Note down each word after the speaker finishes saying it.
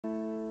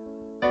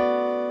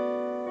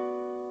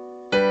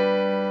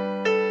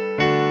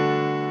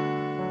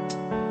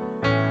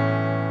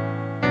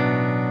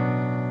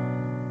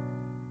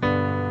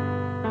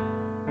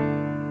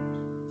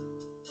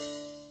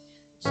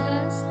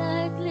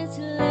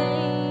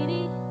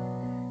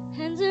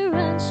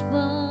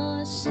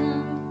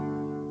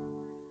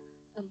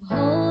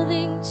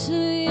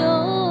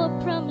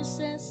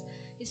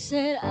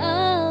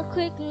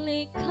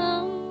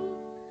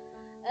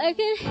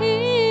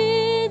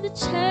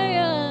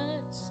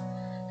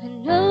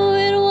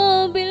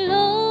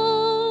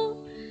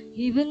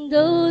Even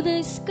though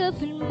they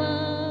scoff and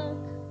mock,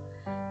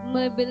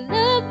 my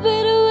beloved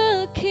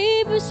will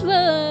keep his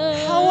word.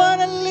 I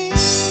wanna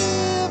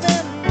live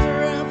in the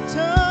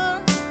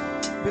rapture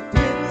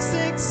between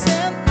 6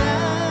 and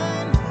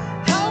 9.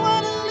 I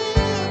wanna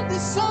live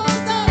this whole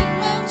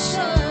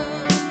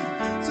dimension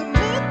to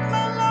meet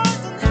my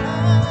Lord on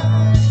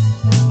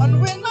high.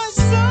 And when my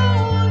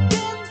soul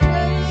can't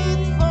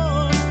wait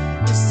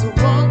for is to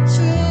walk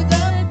through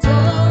that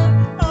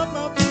door of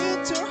my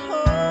future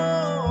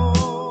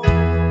home.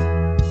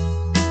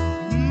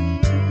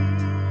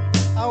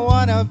 I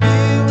wanna be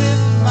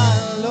with my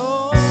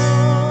Lord.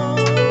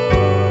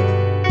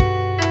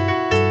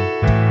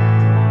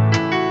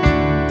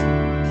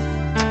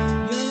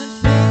 Your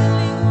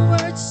unfailing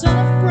words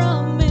of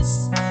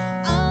promise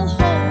I'll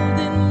hold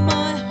in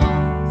my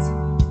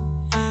heart.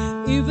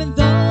 Even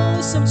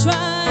though some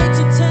try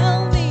to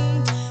tell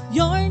me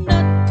you're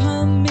not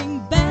coming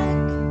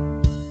back,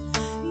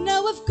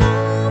 now I've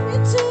come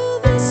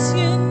into this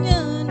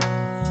union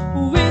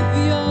with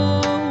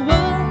your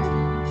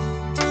word,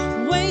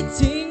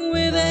 waiting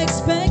with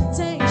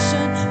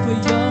expectation for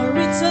your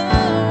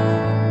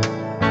return.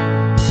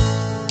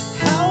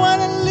 I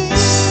wanna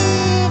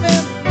live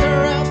in the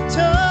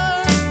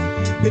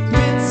rapture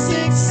between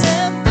 6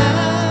 and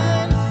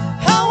 9.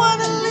 I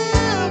wanna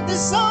live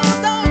this whole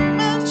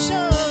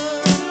dimension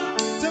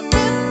to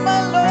meet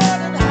my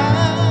Lord on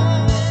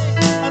high.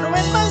 And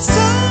when my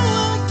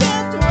soul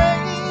can't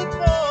wait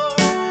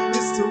for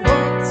is to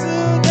walk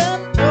through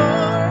that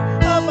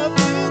door of my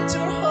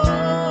future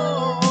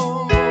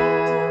home.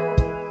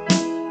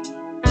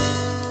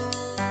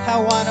 I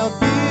wanna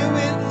be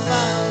with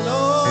my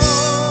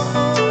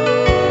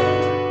Lord.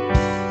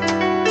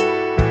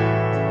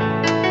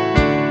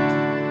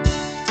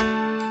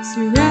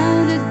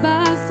 Surrounded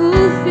by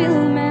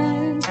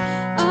fulfillment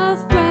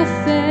of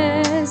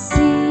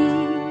prophecy,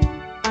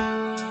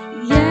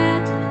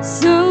 yet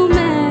so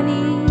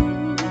many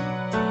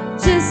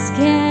just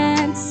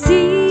can't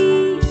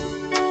see.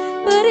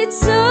 But it's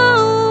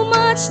so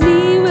much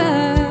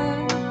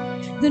nearer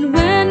than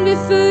when we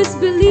first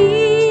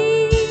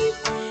believed,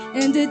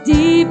 and the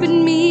deep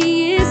in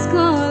me is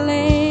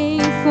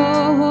calling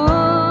for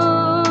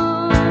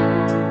home.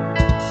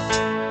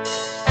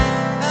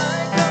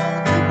 I go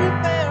to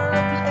prepare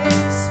a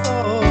place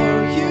for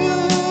you.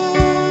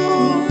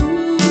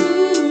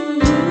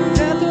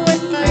 That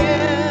when I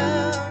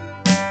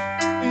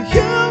am,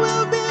 you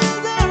will be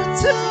there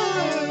too.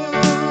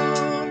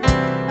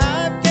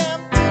 I've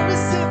come to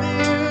receive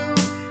you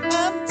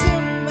unto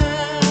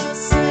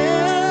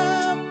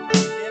myself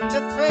in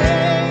that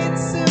great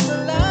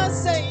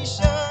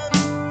civilization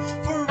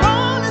for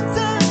all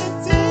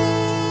eternity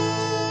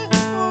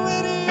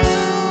with you.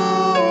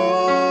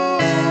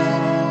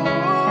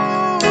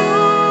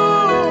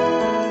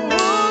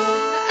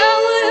 I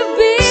wanna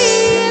be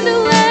in the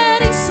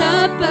wedding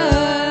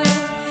supper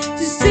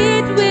to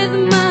sit with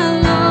my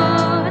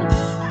Lord.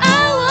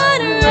 I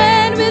wanna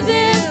reign with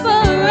Him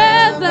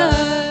forever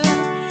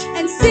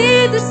and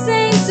see the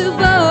saints of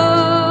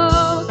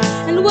old.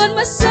 And what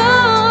my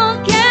soul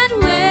can't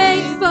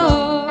wait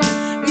for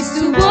is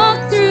to walk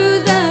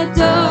through the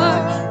door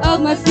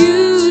of my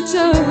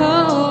future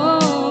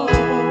home.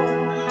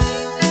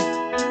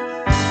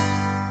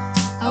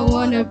 I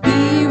wanna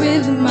be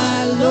with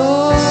my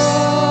Lord.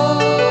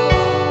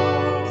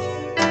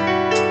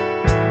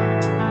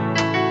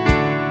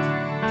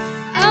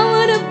 I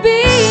wanna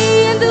be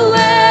in the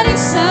wedding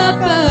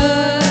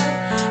supper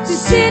to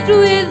sit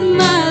with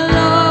my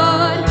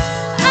Lord.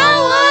 I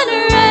wanna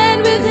reign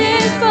with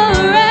Him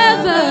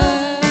forever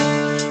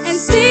and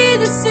see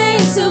the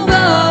saints of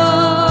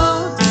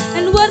old.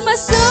 And what my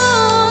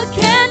soul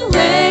can't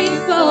wait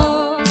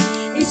for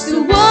is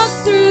to walk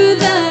through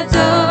the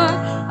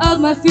door of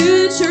my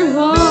future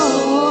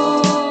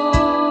home.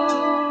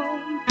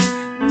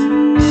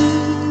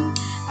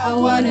 I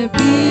wanna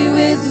be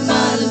with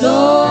my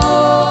Lord.